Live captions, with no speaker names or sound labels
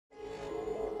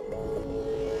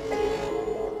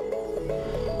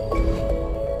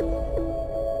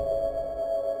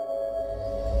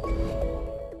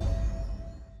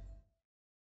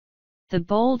The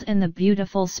bold and the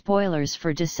beautiful spoilers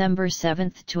for December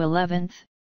 7th to 11th,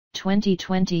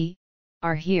 2020,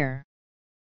 are here.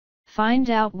 Find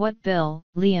out what Bill,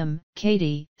 Liam,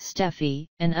 Katie, Steffy,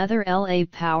 and other LA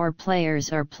Power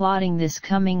players are plotting this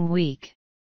coming week.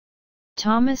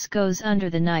 Thomas goes under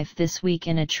the knife this week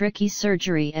in a tricky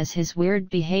surgery as his weird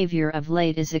behavior of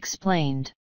late is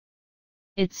explained.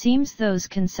 It seems those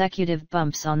consecutive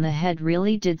bumps on the head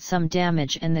really did some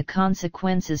damage, and the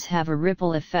consequences have a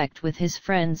ripple effect with his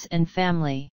friends and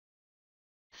family.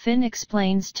 Finn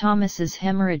explains Thomas's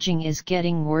hemorrhaging is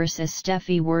getting worse as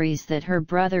Steffy worries that her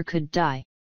brother could die.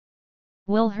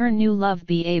 Will her new love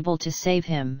be able to save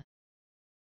him?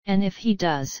 And if he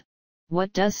does,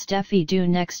 what does Steffy do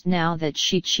next now that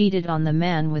she cheated on the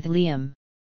man with Liam?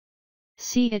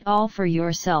 See it all for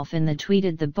yourself in the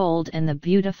Tweeted the Bold and the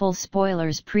Beautiful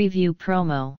Spoilers preview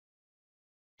promo.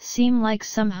 Seem like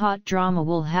some hot drama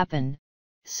will happen,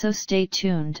 so stay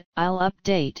tuned. I'll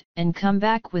update and come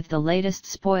back with the latest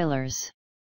spoilers.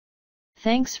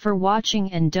 Thanks for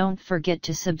watching, and don't forget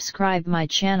to subscribe my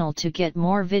channel to get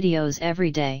more videos every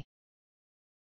day.